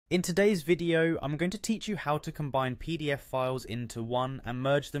In today's video, I'm going to teach you how to combine PDF files into one and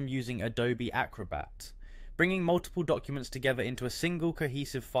merge them using Adobe Acrobat. Bringing multiple documents together into a single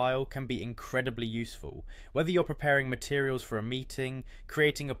cohesive file can be incredibly useful, whether you're preparing materials for a meeting,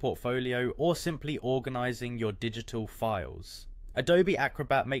 creating a portfolio, or simply organizing your digital files. Adobe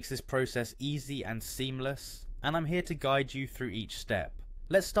Acrobat makes this process easy and seamless, and I'm here to guide you through each step.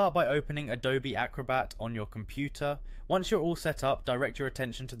 Let's start by opening Adobe Acrobat on your computer. Once you're all set up, direct your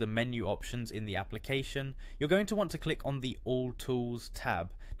attention to the menu options in the application. You're going to want to click on the All Tools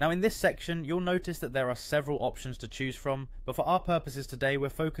tab. Now in this section, you'll notice that there are several options to choose from, but for our purposes today, we're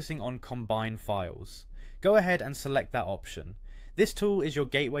focusing on Combine Files. Go ahead and select that option. This tool is your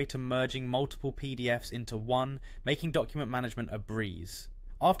gateway to merging multiple PDFs into one, making document management a breeze.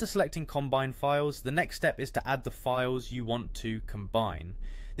 After selecting Combine Files, the next step is to add the files you want to combine.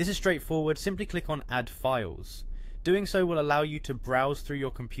 This is straightforward, simply click on Add Files. Doing so will allow you to browse through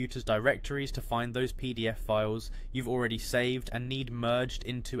your computer's directories to find those PDF files you've already saved and need merged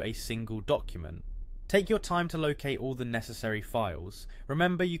into a single document. Take your time to locate all the necessary files.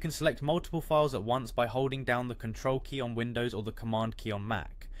 Remember, you can select multiple files at once by holding down the Control key on Windows or the Command key on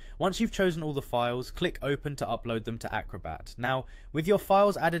Mac. Once you've chosen all the files, click Open to upload them to Acrobat. Now, with your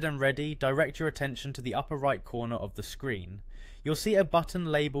files added and ready, direct your attention to the upper right corner of the screen. You'll see a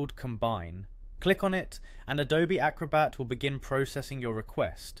button labelled Combine. Click on it, and Adobe Acrobat will begin processing your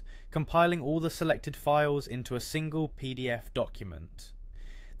request, compiling all the selected files into a single PDF document.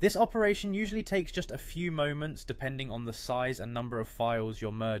 This operation usually takes just a few moments depending on the size and number of files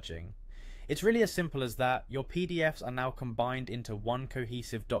you're merging. It's really as simple as that. Your PDFs are now combined into one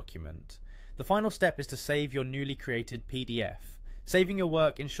cohesive document. The final step is to save your newly created PDF. Saving your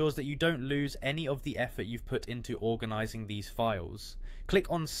work ensures that you don't lose any of the effort you've put into organizing these files. Click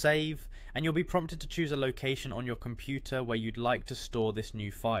on Save, and you'll be prompted to choose a location on your computer where you'd like to store this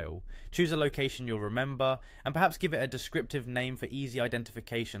new file. Choose a location you'll remember, and perhaps give it a descriptive name for easy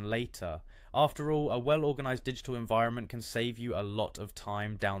identification later. After all, a well-organized digital environment can save you a lot of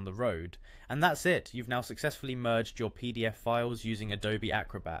time down the road. And that's it, you've now successfully merged your PDF files using Adobe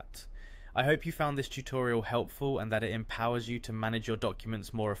Acrobat. I hope you found this tutorial helpful and that it empowers you to manage your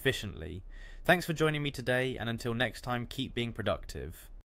documents more efficiently. Thanks for joining me today, and until next time, keep being productive.